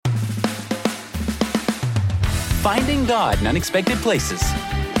finding God in unexpected places.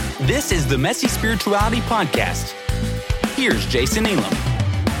 This is the Messy Spirituality Podcast. Here's Jason Elam.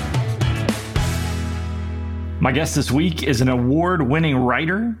 My guest this week is an award-winning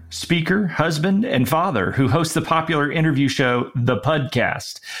writer, speaker, husband, and father who hosts the popular interview show, The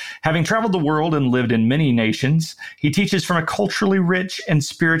Puddcast. Having traveled the world and lived in many nations, he teaches from a culturally rich and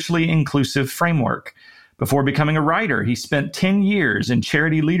spiritually inclusive framework. Before becoming a writer, he spent 10 years in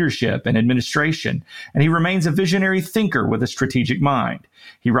charity leadership and administration, and he remains a visionary thinker with a strategic mind.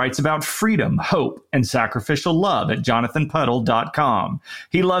 He writes about freedom, hope, and sacrificial love at jonathanpuddle.com.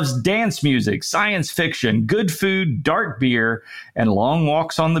 He loves dance music, science fiction, good food, dark beer, and long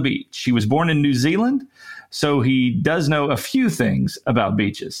walks on the beach. He was born in New Zealand, so he does know a few things about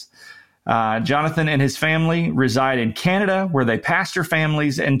beaches. Jonathan and his family reside in Canada, where they pastor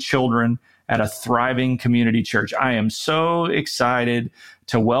families and children at a thriving community church. I am so excited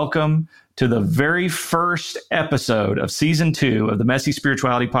to welcome to the very first episode of season 2 of the Messy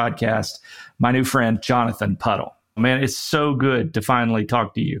Spirituality Podcast, my new friend, Jonathan Puddle. Man, it's so good to finally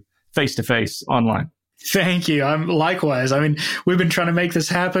talk to you face to face online. Thank you. I'm likewise. I mean, we've been trying to make this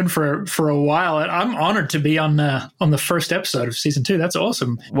happen for a while, and I'm honored to be on the first episode of season 2. That's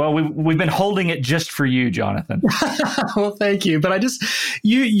awesome. Well, we've been holding it just for you, Jonathan. Well, thank you. But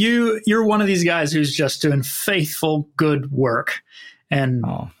you're one of these guys who's just doing faithful, good work, and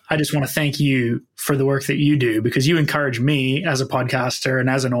I just want to thank you for the work that you do, because you encourage me as a podcaster and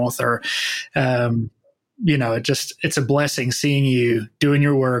as an author. It's a blessing seeing you doing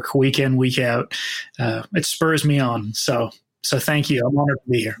your work week in, week out. It spurs me on. So thank you. I'm honored to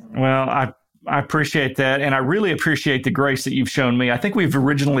be here. Well, I appreciate that. And I really appreciate the grace that you've shown me. I think we've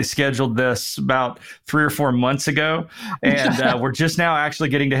originally scheduled this about 3 or 4 months ago. And we're just now actually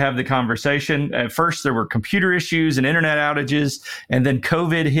getting to have the conversation. At first, there were computer issues and internet outages. And then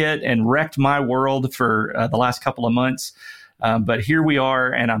COVID hit and wrecked my world for the last couple of months. But here we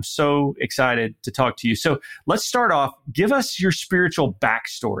are, and I'm so excited to talk to you. So let's start off. Give us your spiritual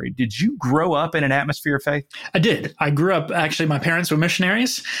backstory. Did you grow up in an atmosphere of faith? I did. I grew up, actually, my parents were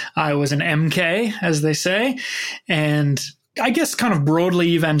missionaries. I was an MK, as they say, and I guess kind of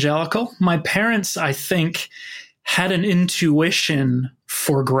broadly evangelical. My parents, I think, had an intuition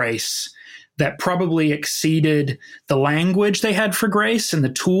for grace that probably exceeded the language they had for grace and the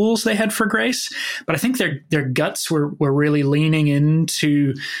tools they had for grace. But I think their guts were really leaning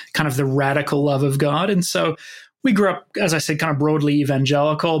into kind of the radical love of God. And so we grew up, as I said, kind of broadly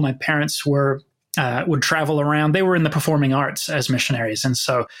evangelical. My parents would travel around. They were in the performing arts as missionaries. And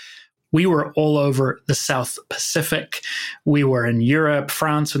so we were all over the South Pacific. We were in Europe,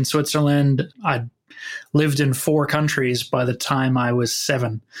 France, and Switzerland. I lived in 4 countries by the time I was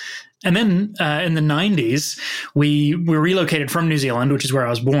 7. And then in the 90s, we relocated from New Zealand, which is where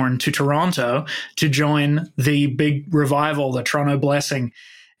I was born, to Toronto to join the big revival, the Toronto Blessing.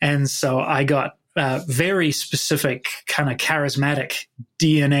 And so I got very specific kind of charismatic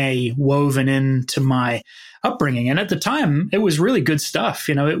DNA woven into my upbringing. And at the time, it was really good stuff.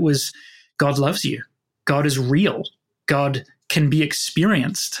 It was God loves you. God is real. God can be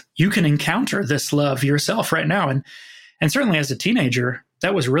experienced. You can encounter this love yourself right now. And certainly as a teenager,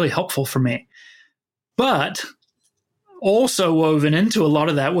 that was really helpful for me. But also woven into a lot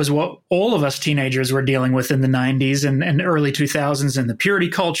of that was what all of us teenagers were dealing with in the 90s and early 2000s, and the purity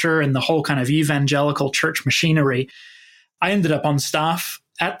culture and the whole kind of evangelical church machinery. I ended up on staff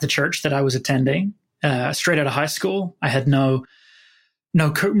at the church that I was attending straight out of high school. I had no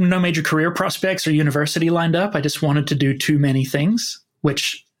major career prospects or university lined up. I just wanted to do too many things,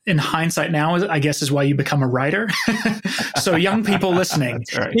 which in hindsight now, I guess, is why you become a writer. So young people listening,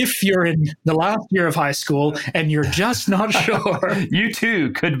 right, if you're in the last year of high school and you're just not sure. You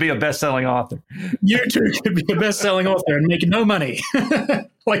too could be a best-selling author. You too could be a best-selling author and make no money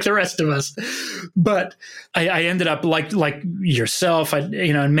like the rest of us. But I ended up like yourself,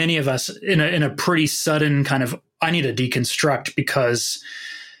 and many of us in a pretty sudden kind of, I need to deconstruct because,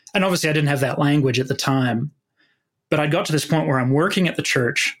 and obviously I didn't have that language at the time. But I got to this point where I'm working at the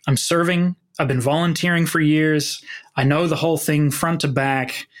church, I'm serving, I've been volunteering for years, I know the whole thing front to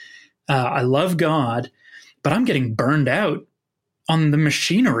back, I love God, but I'm getting burned out on the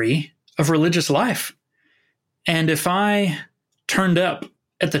machinery of religious life. And if I turned up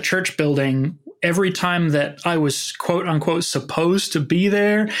at the church building every time that I was, quote unquote, supposed to be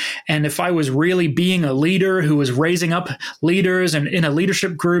there, and if I was really being a leader who was raising up leaders and in a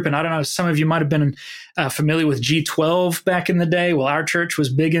leadership group, and I don't know, some of you might have been familiar with G12 back in the day. Well, our church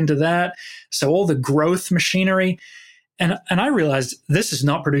was big into that. So all the growth machinery. And I realized this is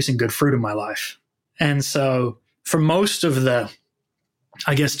not producing good fruit in my life. And so for most of the,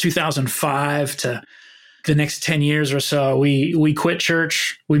 I guess, 2005 to the next 10 years or so, we quit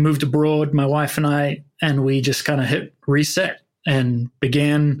church, we moved abroad, my wife and I, and we just kind of hit reset and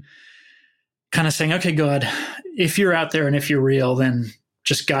began kind of saying, okay, God, if you're out there and if you're real, then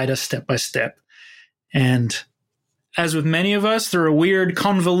just guide us step by step. And as with many of us, through a weird,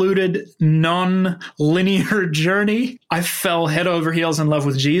 convoluted, non-linear journey, I fell head over heels in love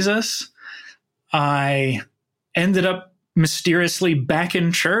with Jesus. I ended up mysteriously back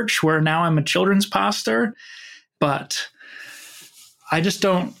in church, where now I'm a children's pastor. But I just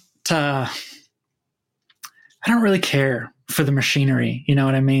don't really care for the machinery. You know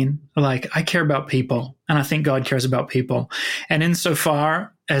what I mean? Like, I care about people, and I think God cares about people. And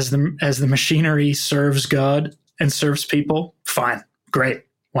insofar as the machinery serves God and serves people, fine, great,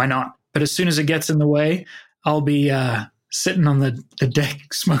 why not? But as soon as it gets in the way, I'll be sitting on the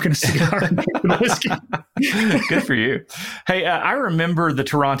deck smoking a cigar and drinking whiskey. Good for you. Hey, I remember the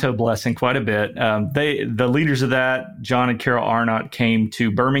Toronto Blessing quite a bit. The leaders of that, John and Carol Arnott, came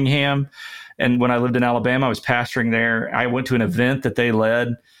to Birmingham. And when I lived in Alabama, I was pastoring there. I went to an event that they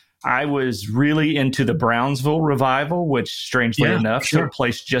led. I was really into the Brownsville revival, which strangely enough took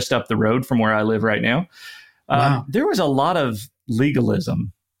place just up the road from where I live right now. Wow. There was a lot of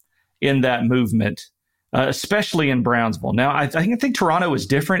legalism in that movement, especially in Brownsville. Now, I think Toronto was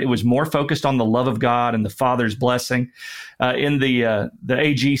different. It was more focused on the love of God and the Father's blessing. In the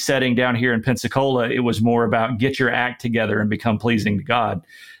AG setting down here in Pensacola, it was more about get your act together and become pleasing to God.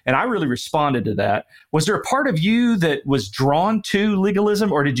 And I really responded to that. Was there a part of you that was drawn to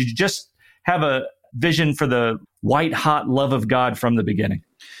legalism, or did you just have a vision for the white-hot love of God from the beginning?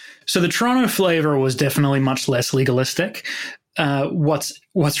 So the Toronto flavor was definitely much less legalistic.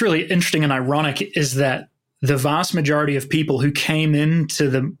 What's really interesting and ironic is that the vast majority of people who came into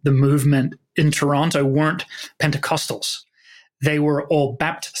the movement in Toronto weren't Pentecostals. They were all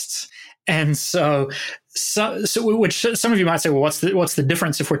Baptists. And so which some of you might say, well, what's the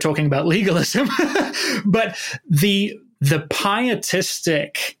difference if we're talking about legalism? But the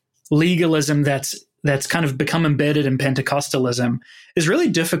pietistic legalism that's kind of become embedded in Pentecostalism is really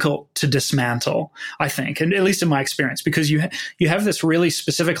difficult to dismantle, I think, and at least in my experience, because you have this really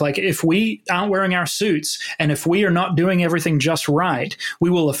specific, like, if we aren't wearing our suits and if we are not doing everything just right, we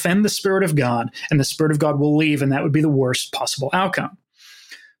will offend the Spirit of God, and the Spirit of God will leave, and that would be the worst possible outcome.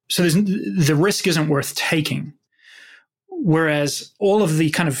 So the risk isn't worth taking. Whereas all of the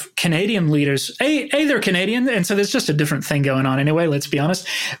kind of Canadian leaders, A, they're Canadian, and so there's just a different thing going on anyway, let's be honest.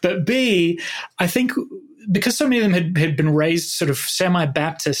 But B, I think because so many of them had been raised sort of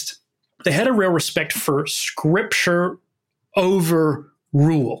semi-Baptist, they had a real respect for Scripture over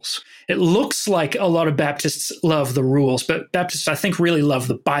rules. It looks like a lot of Baptists love the rules, but Baptists, I think, really love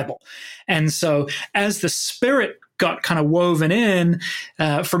the Bible. And so as the Spirit got kind of woven in,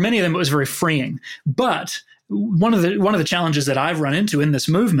 for many of them, it was very freeing. But one of the challenges that I've run into in this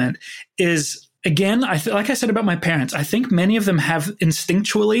movement is, again, like I said about my parents, I think many of them have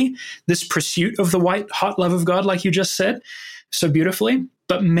instinctually this pursuit of the white hot love of God, like you just said so beautifully.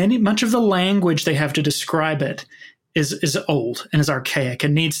 But much of the language they have to describe it is old and is archaic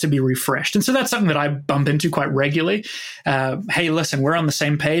and needs to be refreshed. And so that's something that I bump into quite regularly. Hey, listen, we're on the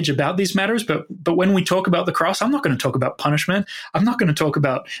same page about these matters, but when we talk about the cross, I'm not going to talk about punishment. I'm not going to talk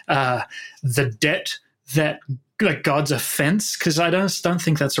about the debt that, like, God's offense, because I don't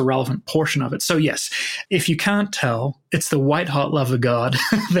think that's a relevant portion of it. So yes, if you can't tell, it's the white hot love of God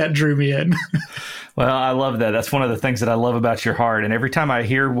that drew me in. Well, I love that. That's one of the things that I love about your heart. And every time I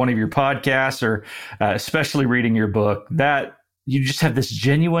hear one of your podcasts, or especially reading your book, that you just have this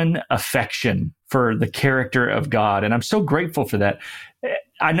genuine affection for the character of God. And I'm so grateful for that.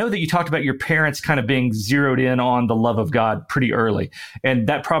 I know that you talked about your parents kind of being zeroed in on the love of God pretty early, and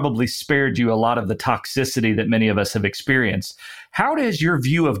that probably spared you a lot of the toxicity that many of us have experienced. How has your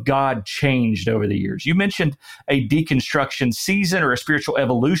view of God changed over the years? You mentioned a deconstruction season or a spiritual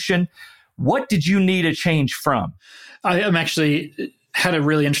evolution. What did you need a change from? I am actually had a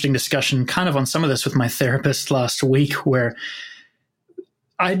really interesting discussion kind of on some of this with my therapist last week, where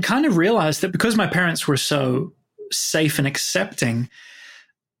I'd kind of realized that because my parents were so safe and accepting,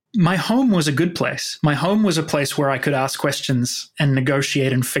 my home was a good place. My home was a place where I could ask questions and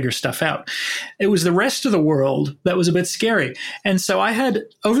negotiate and figure stuff out. It was the rest of the world that was a bit scary. And so I had,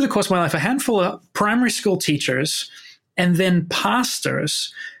 over the course of my life, a handful of primary school teachers and then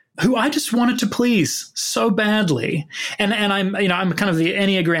pastors who I just wanted to please so badly. And I'm kind of the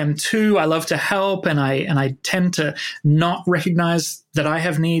Enneagram 2. I love to help, and I tend to not recognize that I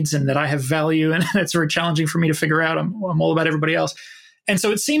have needs and that I have value, and it's very challenging for me to figure out. I'm all about everybody else. And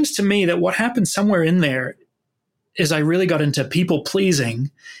so it seems to me that what happened somewhere in there is I really got into people pleasing,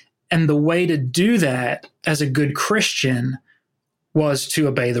 And the way to do that as a good Christian was to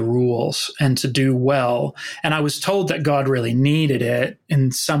obey the rules and to do well. And I was told that God really needed it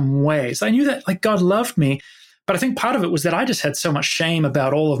in some ways. I knew that like God loved me, but I think part of it was that I just had so much shame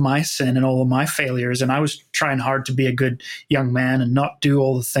about all of my sin and all of my failures. And I was trying hard to be a good young man and not do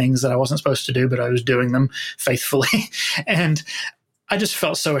all the things that I wasn't supposed to do, but I was doing them faithfully. And I just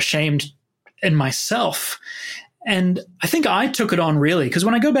felt so ashamed in myself. And I think I took it on really, because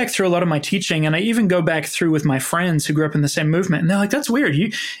when I go back through a lot of my teaching, and I even go back through with my friends who grew up in the same movement, and they're like, that's weird.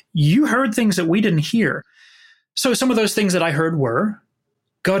 You heard things that we didn't hear. So some of those things that I heard were,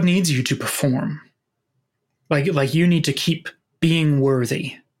 God needs you to perform. Like you need to keep being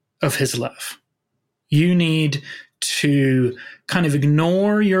worthy of his love. You need to kind of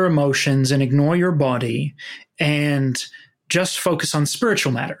ignore your emotions and ignore your body and just focus on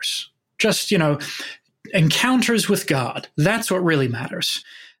spiritual matters. Just, encounters with God. That's what really matters.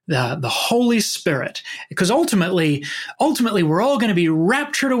 The Holy Spirit. Because ultimately, we're all going to be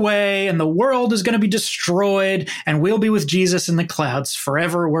raptured away and the world is going to be destroyed and we'll be with Jesus in the clouds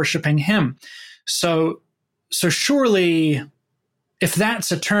forever worshiping him. So surely, if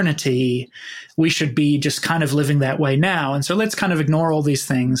that's eternity, we should be just kind of living that way now. And so let's kind of ignore all these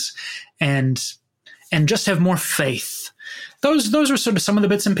things and just have more faith. Those are sort of some of the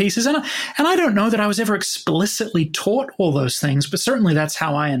bits and pieces. And I don't know that I was ever explicitly taught all those things, but certainly that's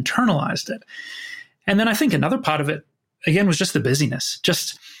how I internalized it. And then I think another part of it, again, was just the busyness.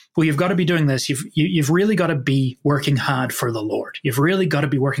 Just, well, you've got to be doing this. You've really got to be working hard for the Lord. You've really got to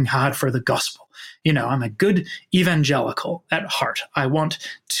be working hard for the gospel. I'm a good evangelical at heart. I want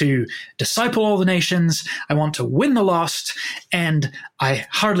to disciple all the nations. I want to win the lost, and I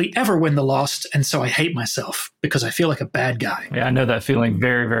hardly ever win the lost, and so I hate myself because I feel like a bad guy. Yeah, I know that feeling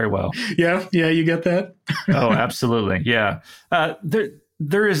very, very well. Yeah, you get that? Oh, absolutely. Yeah.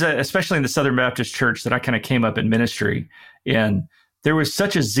 There is especially in the Southern Baptist Church that I kind of came up in ministry in, there was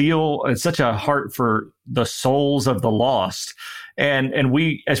such a zeal and such a heart for the souls of the lost. And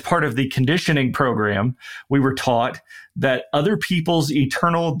we, as part of the conditioning program, we were taught that other people's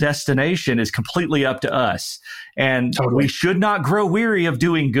eternal destination is completely up to us. And we should not grow weary of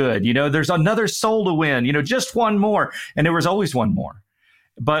doing good. There's another soul to win, just one more. And there was always one more.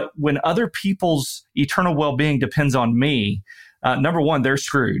 But when other people's eternal well-being depends on me, number one, they're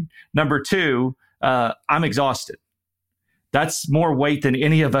screwed. Number two, I'm exhausted. That's more weight than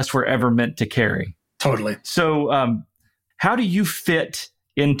any of us were ever meant to carry. Totally. So, how do you fit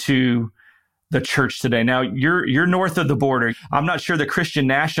into the church today? Now, you're north of the border. I'm not sure that Christian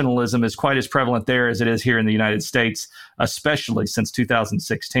nationalism is quite as prevalent there as it is here in the United States, especially since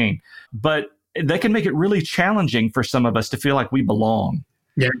 2016. But that can make it really challenging for some of us to feel like we belong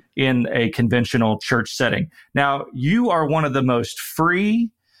in a conventional church setting. Now, you are one of the most free,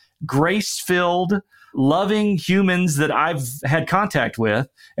 grace-filled, loving humans that I've had contact with,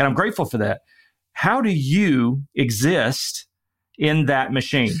 and I'm grateful for that. How do you exist in that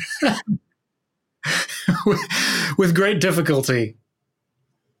machine? With great difficulty.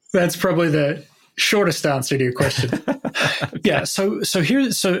 That's probably the shortest answer to your question. Okay. Yeah. So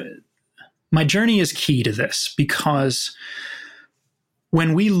my journey is key to this, because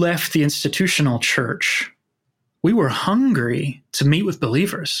when we left the institutional church, we were hungry to meet with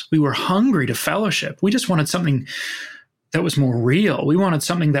believers. We were hungry to fellowship. We just wanted something that was more real. We wanted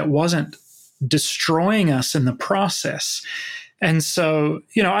something that wasn't destroying us in the process. And so,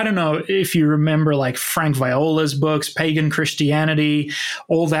 I don't know if you remember like Frank Viola's books, Pagan Christianity,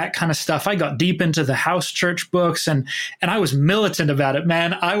 all that kind of stuff. I got deep into the house church books and I was militant about it,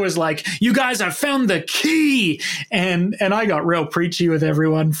 man. I was like, you guys, I found the key. And I got real preachy with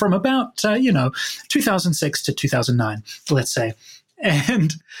everyone from about, 2006 to 2009, let's say.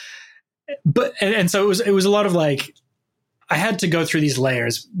 And so it was a lot of like, I had to go through these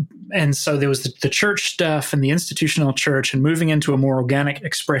layers. And so there was the church stuff and the institutional church and moving into a more organic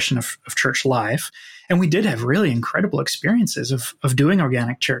expression of church life. And we did have really incredible experiences of doing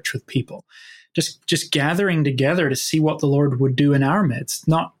organic church with people, just gathering together to see what the Lord would do in our midst,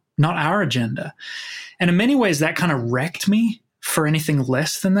 not our agenda. And in many ways, that kind of wrecked me for anything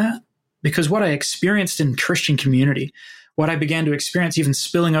less than that, because what I experienced in Christian community, what I began to experience even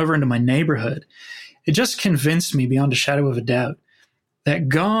spilling over into my neighborhood, it just convinced me beyond a shadow of a doubt that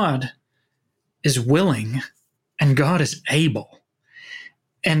God is willing and God is able.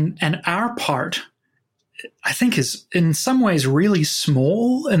 And our part, I think, is in some ways really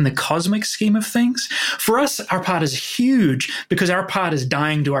small in the cosmic scheme of things. For us, our part is huge because our part is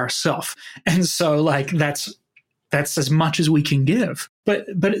dying to ourself. And so like that's as much as we can give. But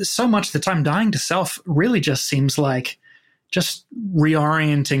so much of the time dying to self really just seems like just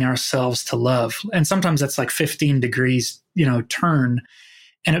reorienting ourselves to love. And sometimes that's like 15 degrees, turn,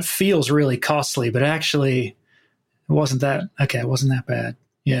 and it feels really costly, but actually it wasn't that bad.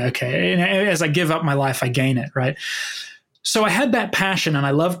 Yeah. Okay. And as I give up my life, I gain it. Right. So I had that passion, and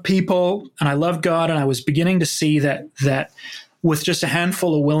I loved people, and I loved God. And I was beginning to see that with just a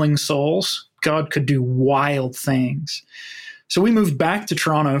handful of willing souls, God could do wild things. So we moved back to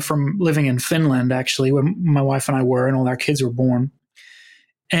Toronto from living in Finland, actually, when my wife and I were, and all our kids were born.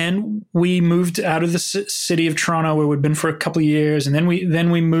 And we moved out of the city of Toronto, where we'd been for a couple of years. And then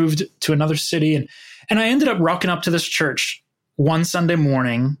we moved to another city. And I ended up rocking up to this church one Sunday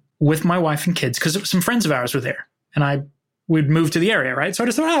morning with my wife and kids, because some friends of ours were there. And we'd moved to the area, right? So I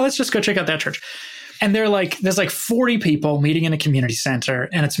just thought, let's just go check out that church. And there's like 40 people meeting in a community center,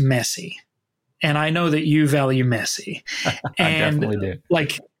 and it's messy. And I know that you value messy. And I definitely do.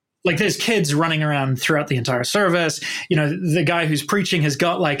 Like there's kids running around throughout the entire service. The guy who's preaching has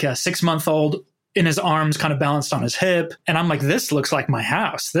got like a 6-month-old in his arms, kind of balanced on his hip. And I'm like, this looks like my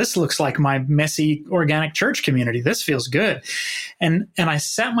house. This looks like my messy, organic church community. This feels good. And I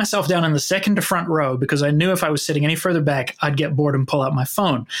sat myself down in the second to front row, because I knew if I was sitting any further back, I'd get bored and pull out my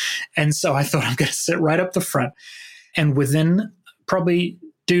phone. And so I thought, I'm going to sit right up the front. And within probably,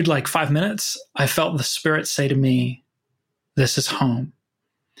 like 5 minutes, I felt the Spirit say to me, this is home.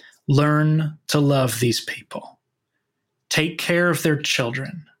 Learn to love these people. Take care of their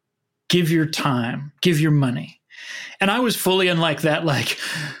children. Give your time, give your money. And I was fully in like that, like,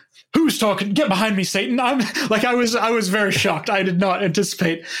 who's talking? Get behind me, Satan. I was very shocked. I did not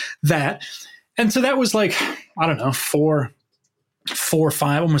anticipate that. And so that was like, I don't know, 4 or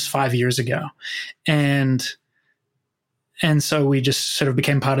 5, almost 5 years ago. And so we just sort of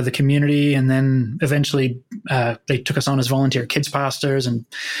became part of the community. And then eventually they took us on as volunteer kids pastors.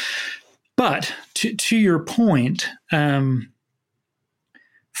 But to your point,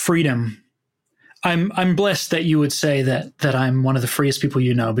 freedom. I'm blessed that you would say that I'm one of the freest people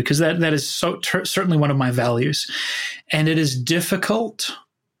you know, because that is certainly one of my values. And it is difficult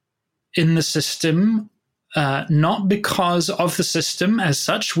in the system, not because of the system as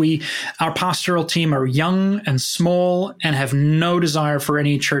such. Our pastoral team are young and small and have no desire for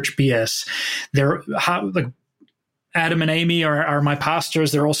any church BS. Adam and Amy are my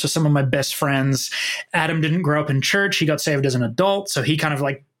pastors. They're also some of my best friends. Adam didn't grow up in church. He got saved as an adult, so he kind of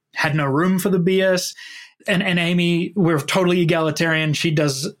like had no room for the BS. And Amy, we're totally egalitarian. She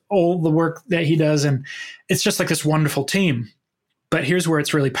does all the work that he does, and it's just like this wonderful team. But here's where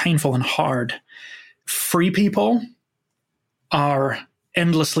it's really painful and hard. Free people are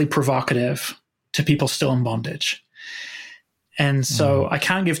endlessly provocative to people still in bondage. And so I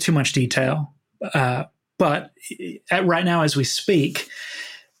can't give too much detail, but right now as we speak,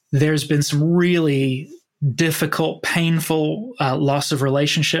 there's been some really difficult, painful loss of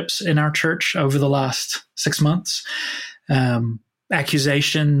relationships in our church over the last 6 months.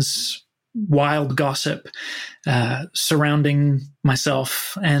 Accusations, wild gossip surrounding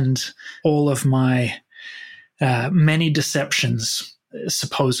myself and all of my many deceptions,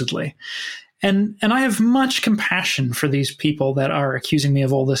 supposedly. And I have much compassion for these people that are accusing me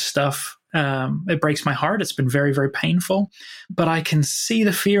of all this stuff. It breaks my heart. It's been very, very painful, but I can see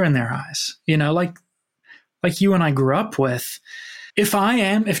the fear in their eyes, like you and I grew up with.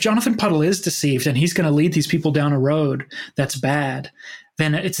 If Jonathan Puddle is deceived and he's going to lead these people down a road that's bad,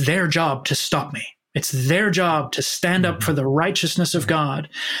 then it's their job to stop me. It's their job to stand up for the righteousness of God.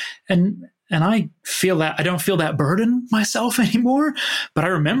 And I feel that I don't feel that burden myself anymore, but I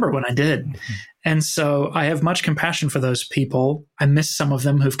remember when I did. And so I have much compassion for those people. I miss some of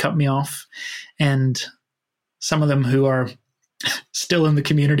them who've cut me off, and some of them who are still in the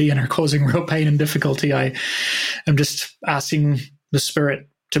community and are causing real pain and difficulty. I am just asking the Spirit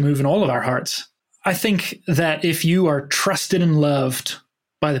to move in all of our hearts. I think that if you are trusted and loved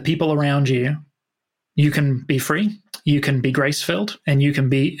by the people around you, you can be free, you can be grace-filled, and you can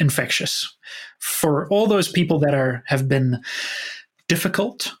be infectious. For all those people that have been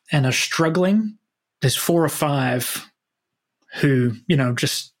difficult and are struggling, there's 4 or 5 who,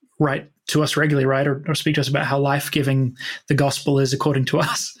 just write to us regularly, right? Or speak to us about how life-giving the gospel is according to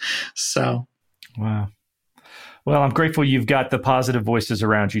us. So. Wow. Well, I'm grateful you've got the positive voices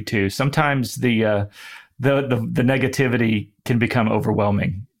around you too. Sometimes the negativity can become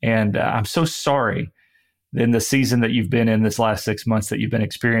overwhelming. And I'm so sorry in the season that you've been in this last 6 months that you've been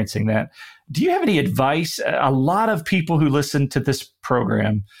experiencing that. Do you have any advice? A lot of people who listen to this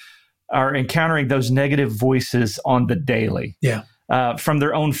program are encountering those negative voices on the daily. Yeah. From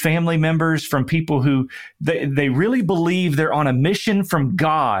their own family members, from people who they really believe they're on a mission from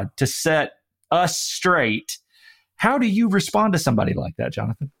God to set us straight. How do you respond to somebody like that,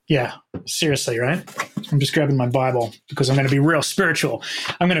 Jonathan? Yeah, seriously, right? I'm just grabbing my Bible because I'm going to be real spiritual.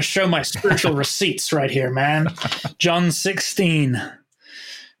 I'm going to show my spiritual receipts right here, man. John 16,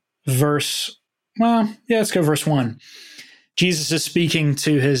 let's go verse 1. Jesus is speaking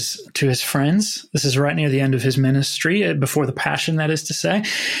to his friends. This is right near the end of his ministry, before the passion, that is to say.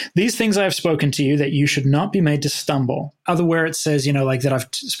 These things I have spoken to you, that you should not be made to stumble. Otherwhere it says, like that I've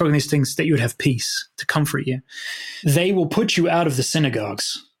spoken these things that you would have peace, to comfort you. They will put you out of the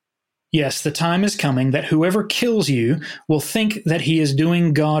synagogues. Yes, the time is coming that whoever kills you will think that he is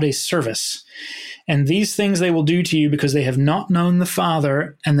doing God a service. And these things they will do to you because they have not known the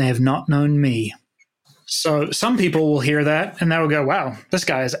Father and they have not known me. So some people will hear that and they will go, wow, this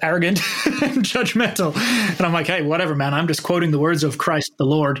guy is arrogant and judgmental. And I'm like, hey, whatever, man. I'm just quoting the words of Christ the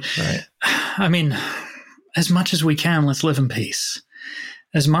Lord. Right. I mean, as much as we can, let's live in peace.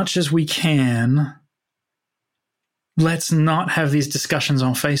 As much as we can, let's not have these discussions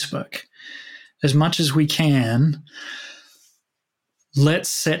on Facebook. As much as we can, let's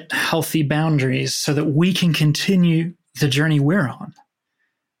set healthy boundaries so that we can continue the journey we're on.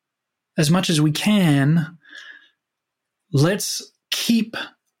 As much as we can, let's keep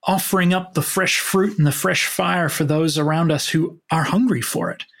offering up the fresh fruit and the fresh fire for those around us who are hungry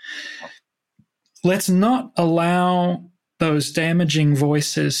for it. Let's not allow those damaging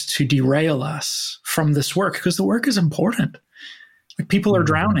voices to derail us from this work, because the work is important. Like, people are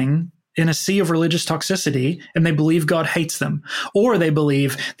drowning in a sea of religious toxicity, and they believe God hates them, or they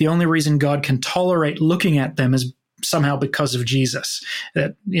believe the only reason God can tolerate looking at them is somehow because of Jesus.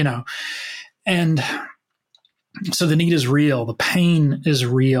 And so the need is real. The pain is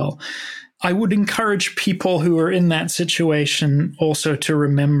real. I would encourage people who are in that situation also to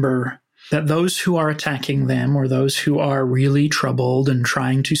remember that those who are attacking them, or those who are really troubled and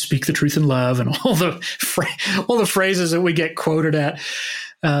trying to speak the truth in love, and all the phrases that we get quoted at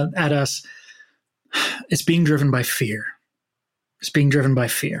us, it's being driven by fear. It's being driven by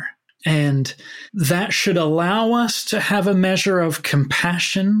fear. And that should allow us to have a measure of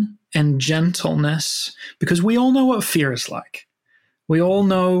compassion and gentleness, because we all know what fear is like. We all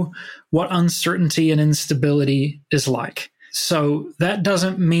know what uncertainty and instability is like. So that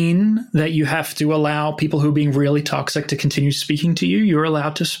doesn't mean that you have to allow people who are being really toxic to continue speaking to you. You're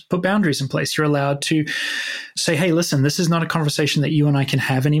allowed to put boundaries in place. You're allowed to say, hey, listen, this is not a conversation that you and I can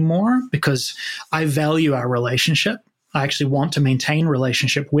have anymore, because I value our relationship. I actually want to maintain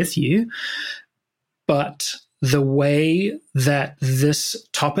relationship with you. But the way that this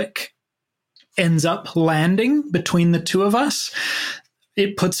topic ends up landing between the two of us,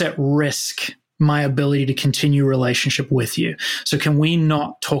 it puts at risk my ability to continue relationship with you. So can we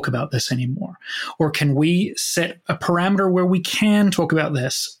not talk about this anymore? Or can we set a parameter where we can talk about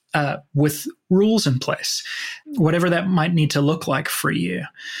this with rules in place, whatever that might need to look like for you?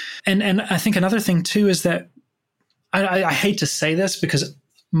 And I think another thing too is that I hate to say this because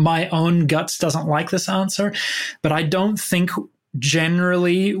my own guts doesn't like this answer, but I don't think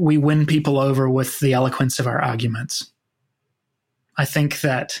generally we win people over with the eloquence of our arguments. I think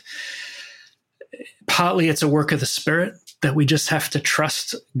that partly it's a work of the Spirit, that we just have to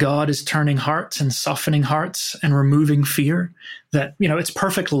trust God is turning hearts and softening hearts and removing fear. That, it's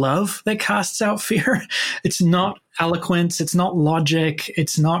perfect love that casts out fear. It's not eloquence. It's not logic.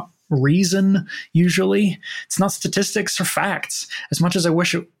 It's not reason. Usually it's not statistics or facts, as much as I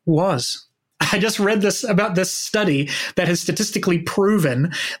wish it was. I just read about this study that has statistically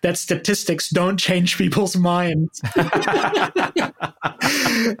proven that statistics don't change people's minds. And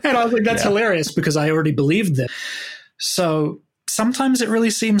I was like, that's hilarious, because I already believed that. So sometimes it really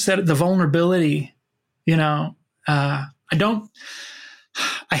seems that the vulnerability,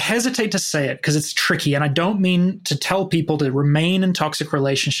 I hesitate to say it because it's tricky, and I don't mean to tell people to remain in toxic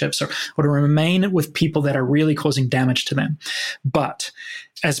relationships or to remain with people that are really causing damage to them. But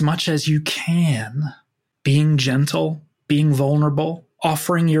as much as you can, being gentle, being vulnerable,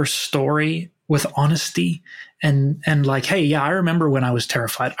 offering your story with honesty and like, hey, yeah, I remember when I was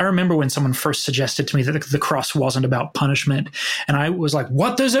terrified. I remember when someone first suggested to me that the cross wasn't about punishment. And I was like,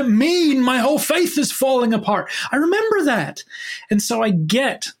 what does it mean? My whole faith is falling apart. I remember that. And so I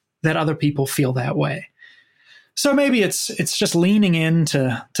get that other people feel that way. So maybe it's just leaning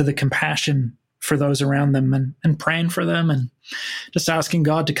into the compassion for those around them and praying for them and just asking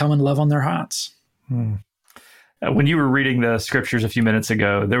God to come and love on their hearts. When you were reading the scriptures a few minutes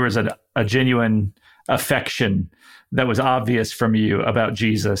ago, there was a genuine affection that was obvious from you about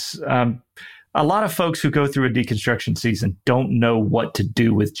Jesus. A lot of folks who go through a deconstruction season don't know what to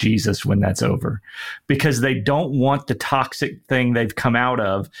do with Jesus when that's over, because they don't want the toxic thing they've come out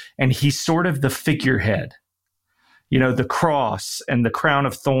of, and he's sort of the figurehead. the cross and the crown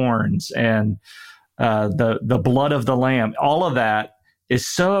of thorns and the blood of the Lamb, all of that is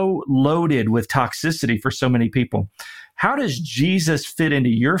so loaded with toxicity for so many people. How does Jesus fit into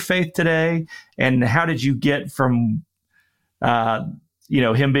your faith today? And how did you get from,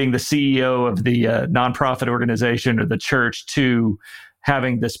 him being the CEO of the nonprofit organization or the church to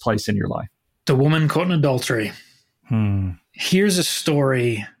having this place in your life? The woman caught in adultery. Here's a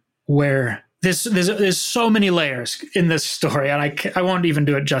story where there's so many layers in this story, and I won't even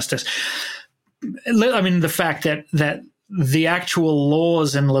do it justice. I mean, the fact that the actual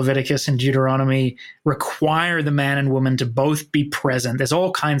laws in Leviticus and Deuteronomy require the man and woman to both be present. There's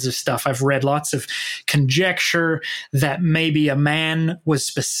all kinds of stuff. I've read lots of conjecture that maybe a man was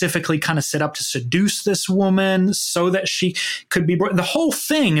specifically kind of set up to seduce this woman so that she could be brought. The whole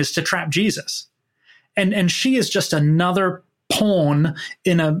thing is to trap Jesus. And she is just another pawn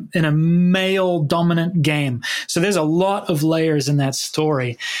in a male dominant game. So there's a lot of layers in that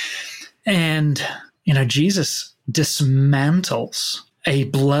story. And, Jesus dismantles a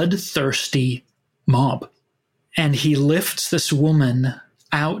bloodthirsty mob, and he lifts this woman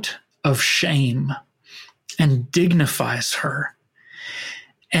out of shame and dignifies her.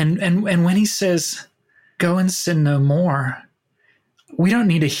 And when he says, go and sin no more, we don't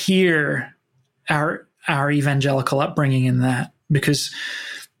need to hear our evangelical upbringing in that, because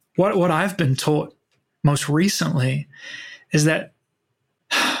what I've been taught most recently is that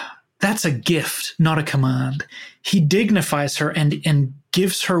that's a gift, not a command. He dignifies her and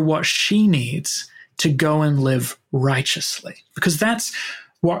gives her what she needs to go and live righteously, because that's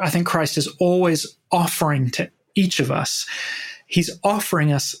what I think Christ is always offering to each of us. He's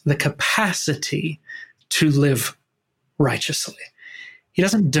offering us the capacity to live righteously. He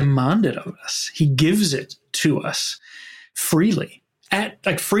doesn't demand it of us. He gives it to us freely.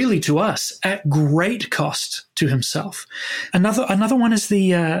 Freely to us at great cost to himself. Another one is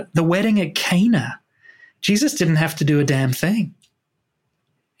the wedding at Cana. Jesus didn't have to do a damn thing.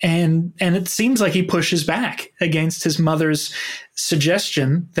 And it seems like he pushes back against his mother's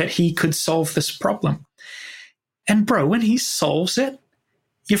suggestion that he could solve this problem. And bro, when he solves it,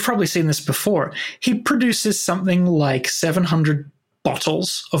 you've probably seen this before, he produces something like 700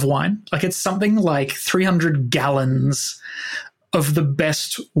 bottles of wine. Like it's something like 300 gallons of the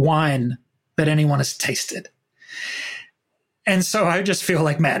best wine that anyone has tasted. And so I just feel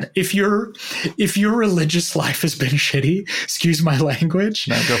like, man, if your religious life has been shitty, excuse my language,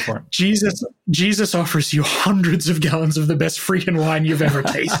 no, go for it. Jesus offers you hundreds of gallons of the best freaking wine you've ever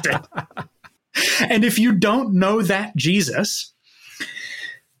tasted. And if you don't know that Jesus,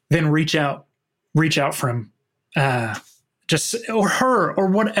 then reach out for him. Or her, or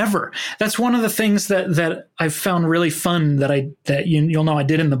whatever. That's one of the things that I've found really fun that you'll know I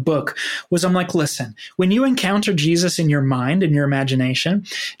did in the book, was I'm like, listen, when you encounter Jesus in your mind, in your imagination,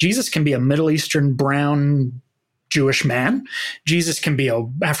 Jesus can be a Middle Eastern brown Jewish man. Jesus can be a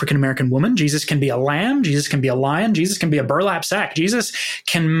African-American woman. Jesus can be a lamb. Jesus can be a lion. Jesus can be a burlap sack. Jesus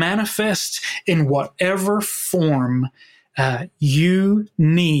can manifest in whatever form you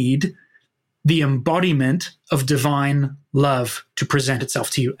need the embodiment of divine love to present itself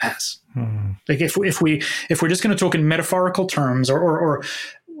to you as. Like if we're just going to talk in metaphorical terms or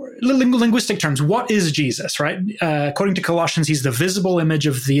linguistic terms, what is Jesus, right? According to Colossians, he's the visible image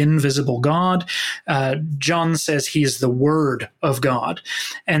of the invisible God. John says he is the Word of God.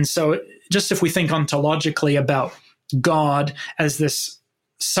 And so just if we think ontologically about God as this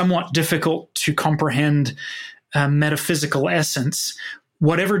somewhat difficult to comprehend metaphysical essence,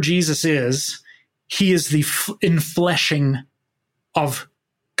 whatever Jesus is, he is the infleshing of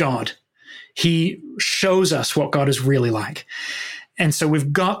God. He shows us what God is really like. And so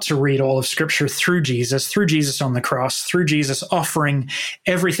we've got to read all of Scripture through Jesus on the cross, through Jesus offering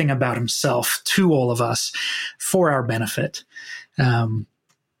everything about himself to all of us for our benefit. And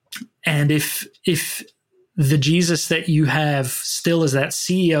if the Jesus that you have still is that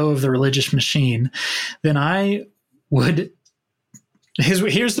CEO of the religious machine, then I would...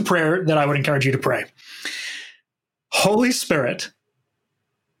 Here's the prayer that I would encourage you to pray. Holy Spirit,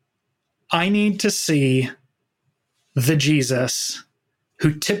 I need to see the Jesus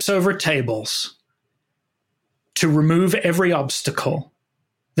who tips over tables to remove every obstacle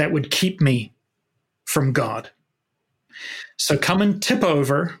that would keep me from God. So come and tip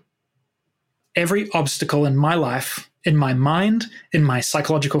over every obstacle in my life, in my mind, in my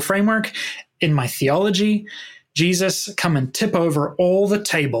psychological framework, in my theology. Jesus, come and tip over all the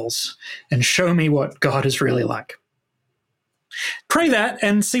tables and show me what God is really like. Pray that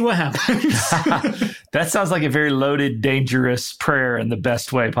and see what happens. That sounds like a very loaded, dangerous prayer in the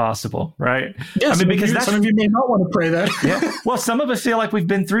best way possible, right? Yes, I mean, because some of you may not want to pray that. Yeah. Well, some of us feel like we've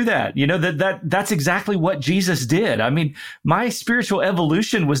been through that. You know, that's exactly what Jesus did. I mean, my spiritual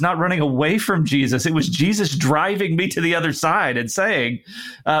evolution was not running away from Jesus. It was Jesus driving me to the other side and saying,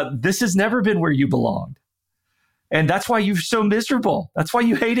 this has never been where you belonged. And that's why you're so miserable. That's why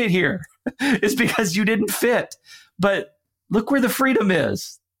you hate it here. It's because you didn't fit. But look where the freedom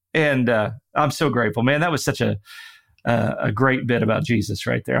is. And I'm so grateful, man. That was such a great bit about Jesus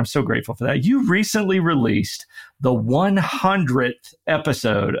right there. I'm so grateful for that. You recently released the 100th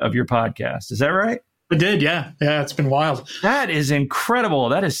episode of your podcast. Is that right? I did, yeah. Yeah, it's been wild. That is incredible.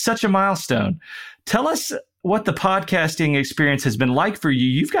 That is such a milestone. Tell us what the podcasting experience has been like for you.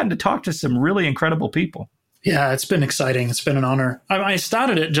 You've gotten to talk to some really incredible people. Yeah, it's been exciting. It's been an honor. I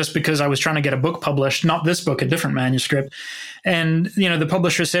started it just because I was trying to get a book published, not this book, a different manuscript. And, the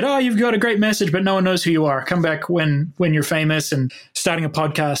publisher said, oh, you've got a great message, but no one knows who you are. Come back when you're famous. And starting a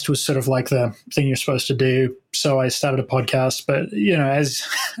podcast was sort of like the thing you're supposed to do. So I started a podcast. But,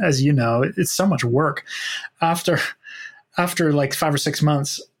 as you know, it's so much work. After like 5 or 6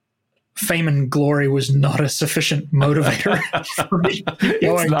 months, fame and glory was not a sufficient motivator for me.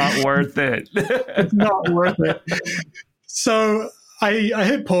 It's not worth it. It's not worth it. So I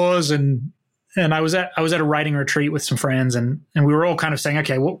hit pause and I was at a writing retreat with some friends and we were all kind of saying,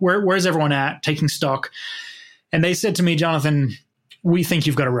 okay, where's everyone at, taking stock? And they said to me, Jonathan, we think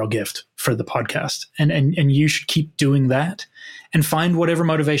you've got a real gift for the podcast and you should keep doing that and find whatever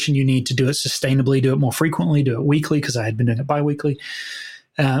motivation you need to do it sustainably, do it more frequently, do it weekly, because I had been doing it bi-weekly.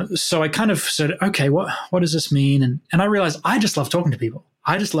 So I kind of said, okay, what does this mean? And I realized I just love talking to people.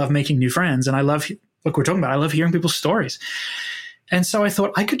 I just love making new friends. And I love, like we're talking about, I love hearing people's stories. And so I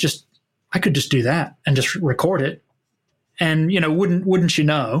thought I could just do that and just record it. And, wouldn't you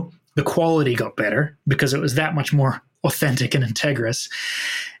know, the quality got better because it was that much more authentic and integrous,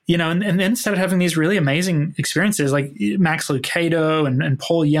 and then started having these really amazing experiences like Max Lucado and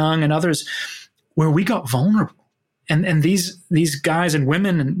Paul Young and others where we got vulnerable. And these guys and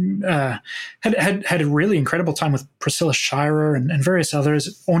women had a really incredible time with Priscilla Shirer and various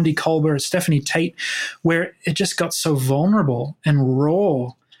others, Ondi Kolber, Stephanie Tate, where it just got so vulnerable and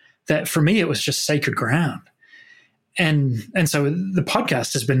raw that for me it was just sacred ground. And so the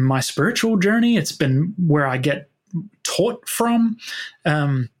podcast has been my spiritual journey. It's been where I get taught from.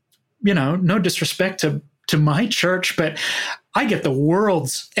 No disrespect to my church, but I get the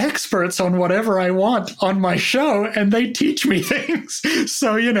world's experts on whatever I want on my show, and they teach me things.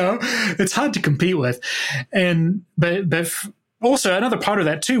 So, it's hard to compete with. But also another part of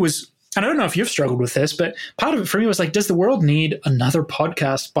that too was, and I don't know if you've struggled with this, but part of it for me was like, does the world need another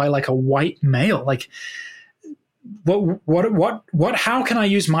podcast by like a white male? Like, how can I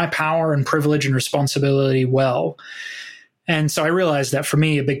use my power and privilege and responsibility well? And so I realized that for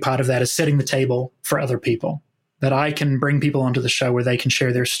me, a big part of that is setting the table for other people, that I can bring people onto the show where they can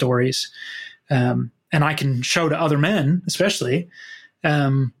share their stories. And I can show to other men, especially,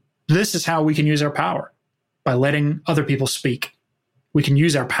 this is how we can use our power by letting other people speak. We can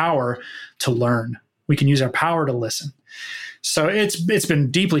use our power to learn. We can use our power to listen. So it's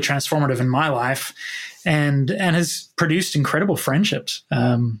been deeply transformative in my life and has produced incredible friendships.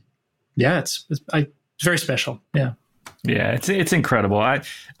 It's very special. Yeah. Yeah, it's incredible. I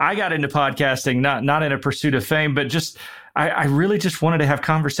got into podcasting not in a pursuit of fame, but just I really just wanted to have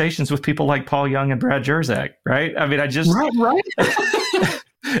conversations with people like Paul Young and Brad Jerzak, right? I mean, I just right.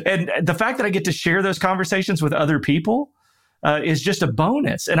 And the fact that I get to share those conversations with other people is just a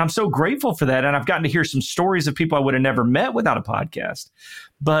bonus, and I'm so grateful for that. And I've gotten to hear some stories of people I would have never met without a podcast.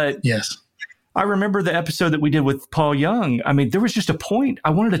 But yes, I remember the episode that we did with Paul Young. I mean, there was just a point I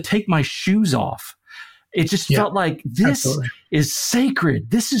wanted to take my shoes off. It just felt like this is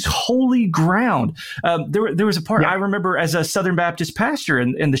sacred. This is holy ground. There was a part I remember as a Southern Baptist pastor,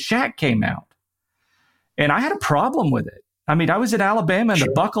 and the Shack came out, and I had a problem with it. I mean, I was in Alabama in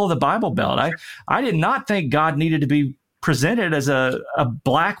the buckle of the Bible Belt. I did not think God needed to be presented as a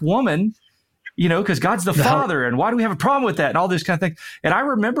black woman, because God's the Father, and why do we have a problem with that, and all this kind of thing. And I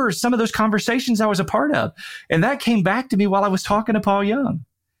remember some of those conversations I was a part of, and that came back to me while I was talking to Paul Young.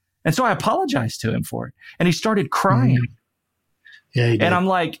 And so I apologized to him for it. And he started crying. Yeah, he did. And I'm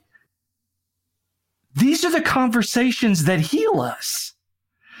like, these are the conversations that heal us.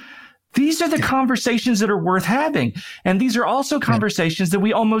 These are the conversations that are worth having. And these are also conversations that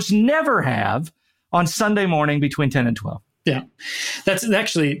we almost never have on Sunday morning between 10 and 12. Yeah. That's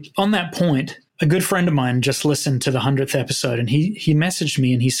actually on that point. a good friend of mine just listened to the 100th episode, and he messaged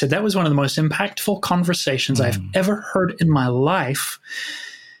me and he said, that was one of the most impactful conversations I've ever heard in my life.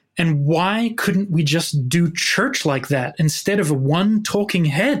 And why couldn't we just do church like that instead of one talking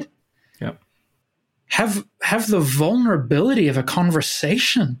head? Yep. Have the vulnerability of a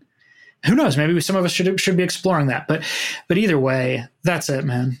conversation. Who knows? Maybe some of us should be exploring that. But either way, that's it,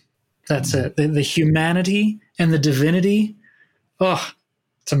 man. That's it. The humanity and the divinity. Oh,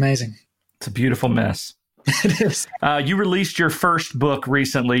 it's amazing. It's a beautiful mess. It is. You released your first book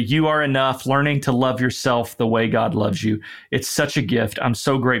recently, You Are Enough, Learning to Love Yourself the Way God Loves You. It's such a gift. I'm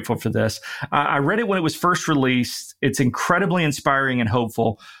so grateful for this. I read it when it was first released. It's incredibly inspiring and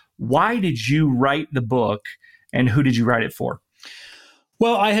hopeful. Why did you write the book, and who did you write it for?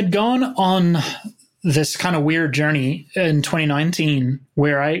 Well, I had gone on this kind of weird journey in 2019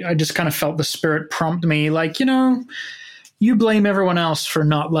 where I just kind of felt the Spirit prompt me, like, you blame everyone else for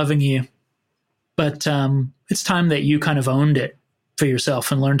not loving you. But it's time that you kind of owned it for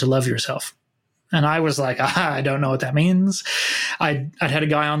yourself and learned to love yourself. And I was like, I don't know what that means. I'd had a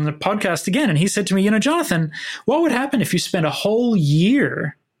guy on the podcast again, and he said to me, Jonathan, what would happen if you spent a whole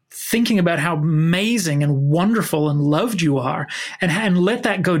year thinking about how amazing and wonderful and loved you are and let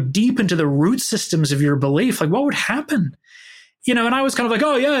that go deep into the root systems of your belief? Like, what would happen? And I was kind of like,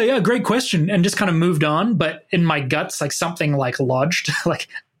 oh, yeah, great question, and just kind of moved on. But in my guts, like something like lodged, like,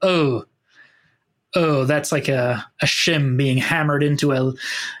 oh, that's like a shim being hammered into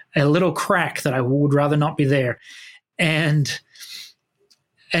a little crack that I would rather not be there. And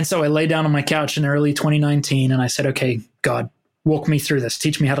so I lay down on my couch in early 2019 and I said, okay, God, walk me through this.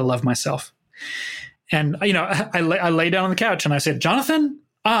 Teach me how to love myself. And, I lay down on the couch and I said, Jonathan,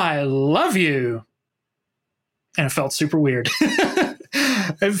 I love you. And it felt super weird.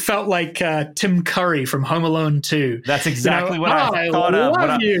 It felt like Tim Curry from Home Alone 2. That's exactly what I thought of.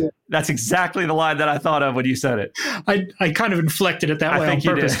 That's exactly the line that I thought of when you said it. I kind of inflected it that way on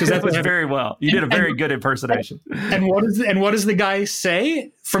purpose because that was very well. You did a very good impersonation. And what does the guy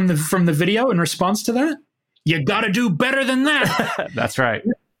say from the video in response to that? You got to do better than that. That's right.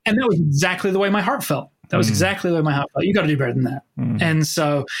 And that was exactly the way my heart felt. That was exactly the way my heart felt. You got to do better than that. And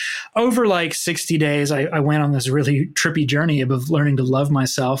so over like 60 days, I went on this really trippy journey of learning to love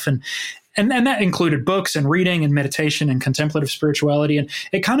myself. And that included books and reading and meditation and contemplative spirituality. And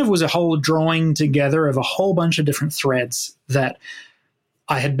it kind of was a whole drawing together of a whole bunch of different threads that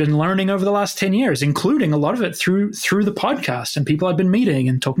I had been learning over the last 10 years, including a lot of it through the podcast and people I've been meeting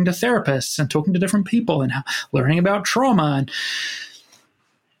and talking to therapists and talking to different people and learning about trauma.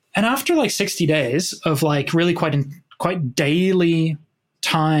 And after like 60 days of like really quite daily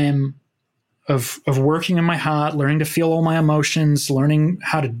time of working in my heart, learning to feel all my emotions, learning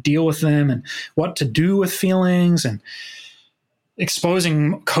how to deal with them and what to do with feelings and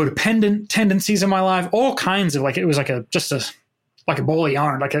exposing codependent tendencies in my life, all kinds of it was like a ball of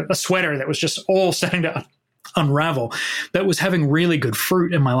yarn, like a sweater that was just all starting to unravel, that was having really good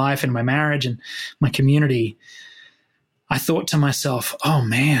fruit in my life and my marriage and my community. I thought to myself, oh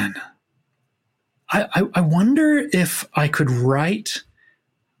man, I wonder if I could write.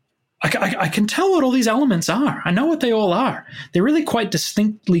 I can tell what all these elements are. I know what they all are. They're really quite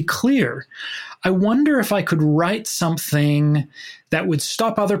distinctly clear. I wonder if I could write something that would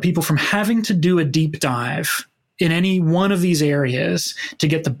stop other people from having to do a deep dive in any one of these areas to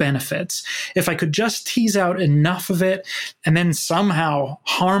get the benefits. If I could just tease out enough of it and then somehow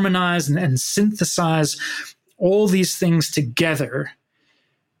harmonize and synthesize all these things together,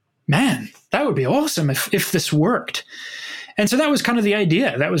 man, that would be awesome if this worked. And so that was kind of the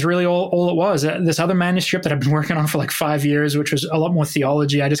idea. That was really all it was. This other manuscript that I've been working on for like 5 years, which was a lot more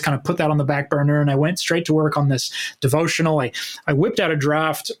theology, I just kind of put that on the back burner and I went straight to work on this devotional. I whipped out a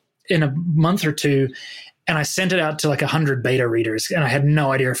draft in a month or two and I sent it out to like 100 beta readers and I had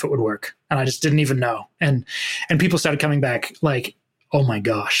no idea if it would work. And I just didn't even know. And people started coming back like, oh my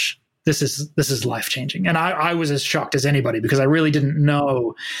gosh, this is life-changing. And I was as shocked as anybody because I really didn't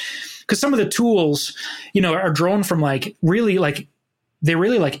know. Because some of the tools, are drawn from they're really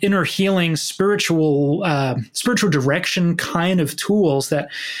like inner healing, spiritual direction kind of tools that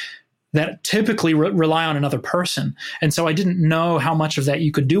typically rely on another person. And so I didn't know how much of that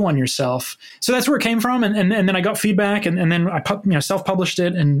you could do on yourself. So that's where it came from. And then I got feedback and then I self-published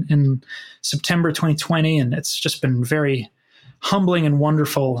it in September 2020. And it's just been very humbling and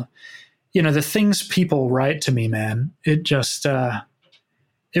wonderful. The things people write to me, man, it just,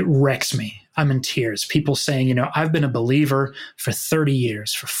 it wrecks me. I'm in tears. People saying, I've been a believer for 30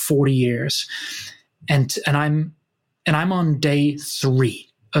 years, for 40 years. And I'm on day 3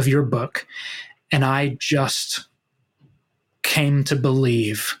 of your book. And I just came to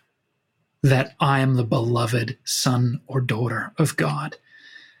believe that I am the beloved son or daughter of God.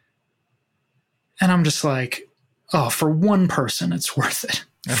 And I'm just like, oh, for one person, it's worth it.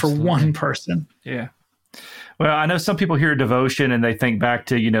 Absolutely. For one person. Yeah. Well, I know some people hear devotion and they think back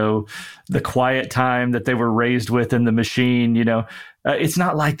to, the quiet time that they were raised with in the machine. It's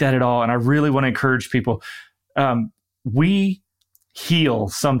not like that at all. And I really want to encourage people. We heal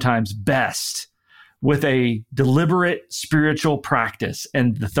sometimes best with a deliberate spiritual practice.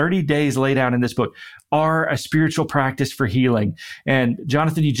 And the 30 days laid out in this book are a spiritual practice for healing. And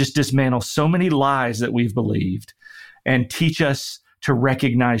Jonathan, you just dismantle so many lies that we've believed and teach us to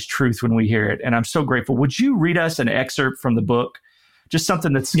recognize truth when we hear it. And I'm so grateful. Would you read us an excerpt from the book? Just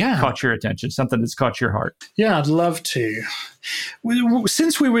something that's caught your attention, something that's caught your heart. Yeah, I'd love to.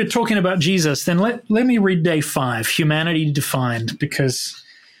 Since we were talking about Jesus, then let me read day 5, Humanity Defined, because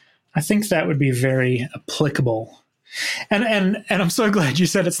I think that would be very applicable. And I'm so glad you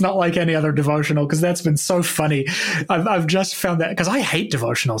said it's not like any other devotional, because that's been so funny. I've just found that, because I hate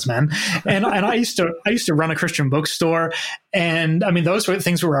devotionals, man. And I used to run a Christian bookstore, and I mean those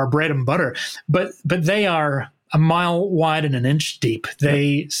things were our bread and butter. But they are a mile wide and an inch deep.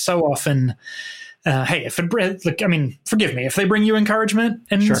 They so often, hey, forgive me if they bring you encouragement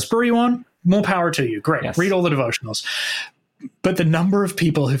and spur you on. More power to you. Great, read all the devotionals. But the number of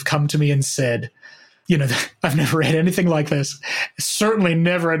people who've come to me and said, I've never read anything like this. Certainly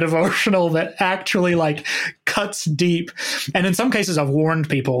never a devotional that actually cuts deep. And in some cases, I've warned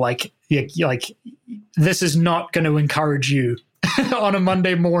people this is not going to encourage you on a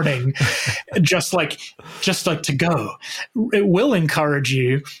Monday morning, just like to go. It will encourage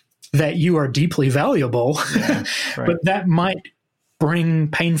you that you are deeply valuable, but that might bring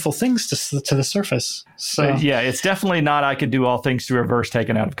painful things to the surface. So it's definitely not I could do all things through a verse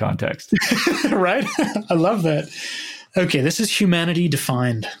taken out of context. Right? I love that. Okay, this is Humanity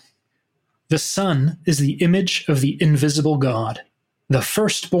Defined. The Son is the image of the invisible God, the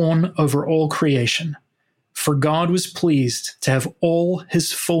firstborn over all creation. For God was pleased to have all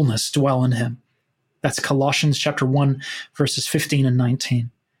his fullness dwell in him. That's Colossians chapter 1, verses 15 and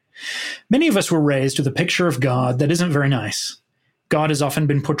 19. Many of us were raised with a picture of God that isn't very nice. God has often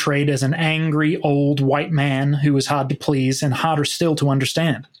been portrayed as an angry, old white man who was hard to please and harder still to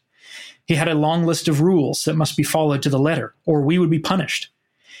understand. He had a long list of rules that must be followed to the letter, or we would be punished.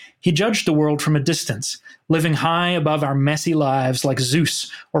 He judged the world from a distance, living high above our messy lives like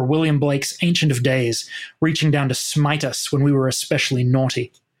Zeus or William Blake's Ancient of Days, reaching down to smite us when we were especially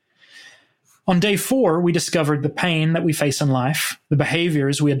naughty. On day 4, we discovered the pain that we face in life, the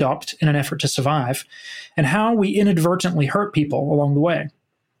behaviors we adopt in an effort to survive, and how we inadvertently hurt people along the way.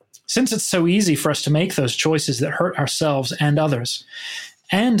 Since it's so easy for us to make those choices that hurt ourselves and others,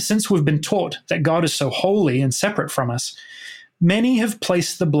 and since we've been taught that God is so holy and separate from us, many have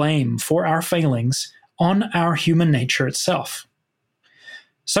placed the blame for our failings on our human nature itself.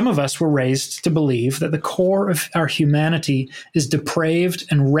 Some of us were raised to believe that the core of our humanity is depraved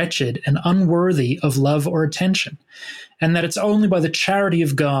and wretched and unworthy of love or attention, and that it's only by the charity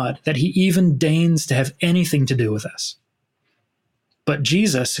of God that he even deigns to have anything to do with us. But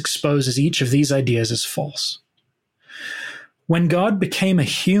Jesus exposes each of these ideas as false. When God became a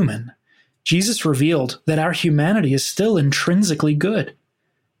human, Jesus revealed that our humanity is still intrinsically good.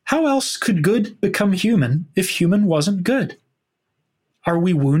 How else could good become human if human wasn't good? Are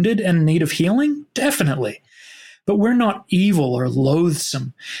we wounded and in need of healing? Definitely. But we're not evil or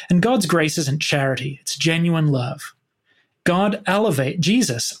loathsome, and God's grace isn't charity, it's genuine love.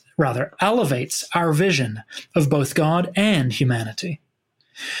 Jesus elevates our vision of both God and humanity.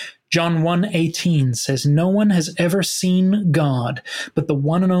 John 1:18 says, "No one has ever seen God but the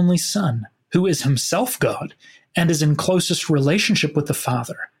one and only Son, who is himself God and is in closest relationship with the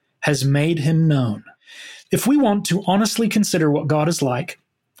Father, has made him known." If we want to honestly consider what God is like,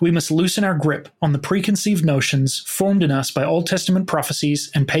 we must loosen our grip on the preconceived notions formed in us by Old Testament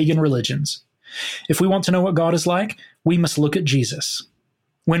prophecies and pagan religions. If we want to know what God is like, we must look at Jesus.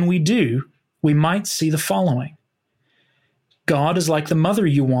 When we do, we might see the following. God is like the mother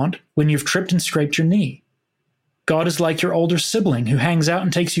you want when you've tripped and scraped your knee. God is like your older sibling who hangs out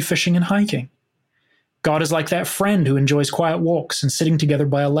and takes you fishing and hiking. God is like that friend who enjoys quiet walks and sitting together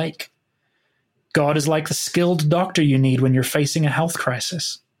by a lake. God is like the skilled doctor you need when you're facing a health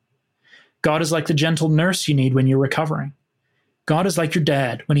crisis. God is like the gentle nurse you need when you're recovering. God is like your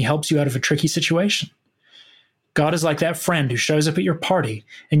dad when he helps you out of a tricky situation. God is like that friend who shows up at your party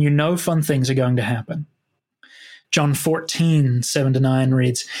and you know fun things are going to happen. John 14:7-9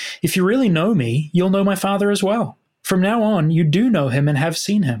 reads, "If you really know me, you'll know my Father as well. From now on, you do know him and have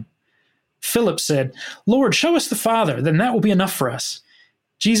seen him." Philip said, "Lord, show us the Father, then that will be enough for us."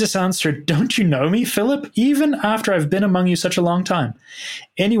 Jesus answered, "Don't you know me, Philip, even after I've been among you such a long time?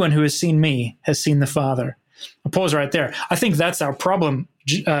 Anyone who has seen me has seen the Father." I'll pause right there. I think that's our problem,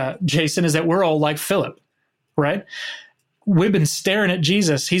 Jason, is that we're all like Philip, right? We've been staring at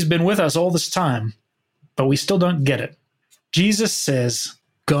Jesus. He's been with us all this time, but we still don't get it. Jesus says,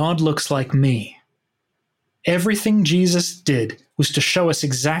 God looks like me. Everything Jesus did was to show us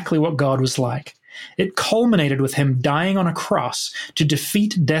exactly what God was like. It culminated with him dying on a cross to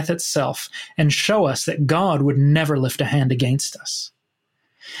defeat death itself and show us that God would never lift a hand against us.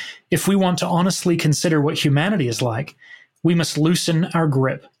 If we want to honestly consider what humanity is like, we must loosen our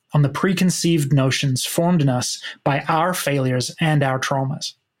grip on the preconceived notions formed in us by our failures and our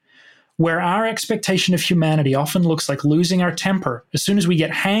traumas. Where our expectation of humanity often looks like losing our temper as soon as we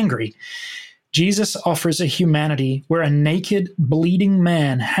get hangry, Jesus offers a humanity where a naked, bleeding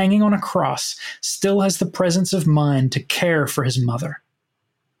man hanging on a cross still has the presence of mind to care for his mother.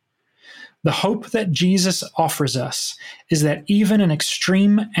 The hope that Jesus offers us is that even in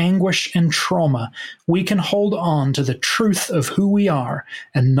extreme anguish and trauma, we can hold on to the truth of who we are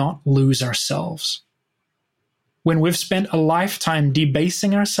and not lose ourselves. When we've spent a lifetime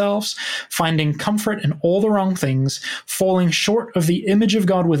debasing ourselves, finding comfort in all the wrong things, falling short of the image of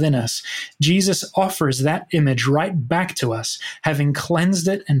God within us, Jesus offers that image right back to us, having cleansed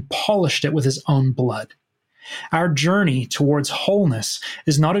it and polished it with his own blood. Our journey towards wholeness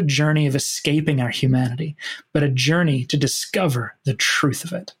is not a journey of escaping our humanity, but a journey to discover the truth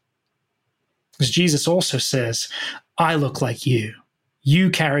of it. As Jesus also says, I look like you.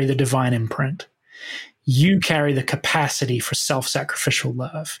 You carry the divine imprint. You carry the capacity for self-sacrificial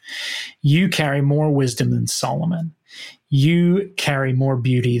love. You carry more wisdom than Solomon. You carry more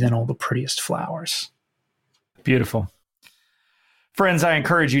beauty than all the prettiest flowers. Beautiful. Friends, I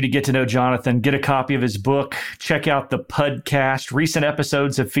encourage you to get to know Jonathan, get a copy of his book, check out the podcast. Recent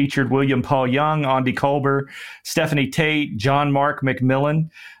episodes have featured William Paul Young, Andy Kolber, Stephanie Tate, John Mark McMillan,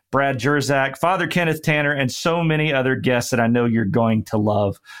 Brad Jerzak, Father Kenneth Tanner, and so many other guests that I know you're going to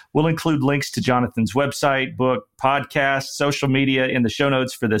love. We'll include links to Jonathan's website, book, podcast, social media in the show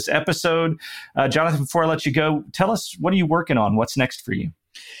notes for this episode. Jonathan, before I let you go, tell us, what are you working on? What's next for you?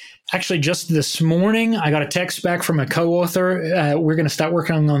 Actually, just this morning, I got a text back from a co-author. We're going to start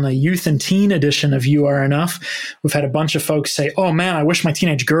working on the youth and teen edition of You Are Enough. We've had a bunch of folks say, oh man, I wish my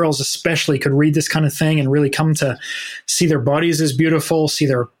teenage girls especially could read this kind of thing and really come to see their bodies as beautiful, see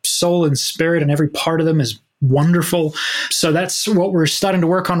their soul and spirit and every part of them is wonderful. So that's what we're starting to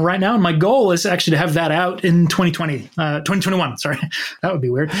work on right now. And my goal is actually to have that out in 2021. Sorry, that would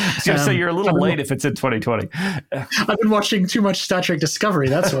be weird. So you're a little late if it's in 2020. I've been watching too much Star Trek Discovery.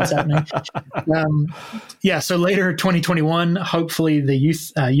 That's what's happening. So later 2021, hopefully the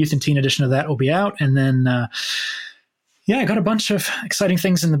youth and teen edition of that will be out. And then, I got a bunch of exciting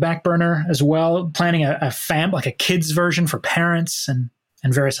things in the back burner as well. Planning a kids version for parents and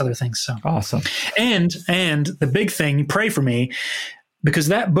various other things. So awesome. And the big thing, pray for me, because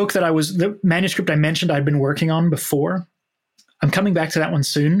that book the manuscript I mentioned I'd been working on before, I'm coming back to that one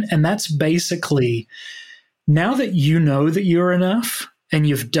soon. And that's basically, now that you know that you're enough and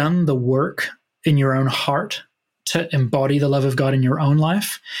you've done the work in your own heart to embody the love of God in your own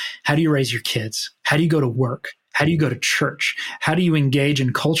life, how do you raise your kids? How do you go to work? How do you go to church? How do you engage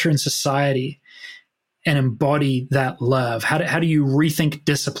in culture and society and embody that love? How do you rethink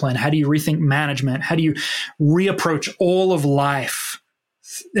discipline? How do you rethink management? How do you reapproach all of life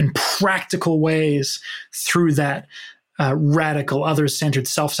in practical ways through that radical, others-centered,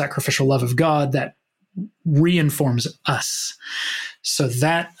 self-sacrificial love of God that reinforms us? So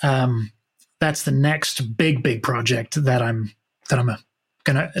that's the next big project that I'm going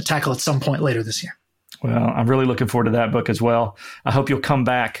to tackle at some point later this year. Well, I'm really looking forward to that book as well. I hope you'll come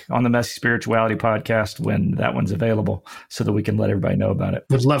back on the Messy Spirituality podcast when that one's available so that we can let everybody know about it.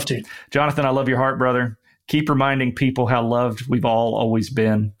 Would love to. Jonathan, I love your heart, brother. Keep reminding people how loved we've all always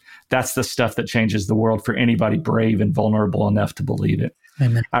been. That's the stuff that changes the world for anybody brave and vulnerable enough to believe it.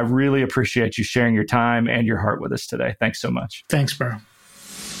 Amen. I really appreciate you sharing your time and your heart with us today. Thanks so much. Thanks, bro.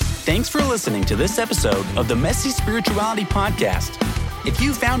 Thanks for listening to this episode of the Messy Spirituality Podcast. If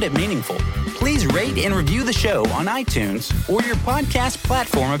you found it meaningful, please rate and review the show on iTunes or your podcast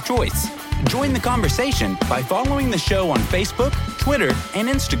platform of choice. Join the conversation by following the show on Facebook, Twitter, and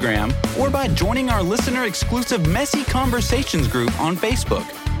Instagram, or by joining our listener-exclusive Messy Conversations group on Facebook.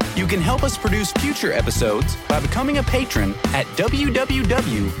 You can help us produce future episodes by becoming a patron at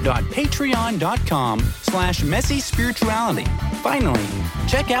www.patreon.com/messyspirituality. Finally,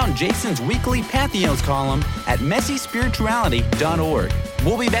 check out Jason's weekly Patheos column at messyspirituality.org.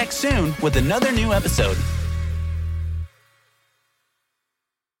 We'll be back soon with another new episode.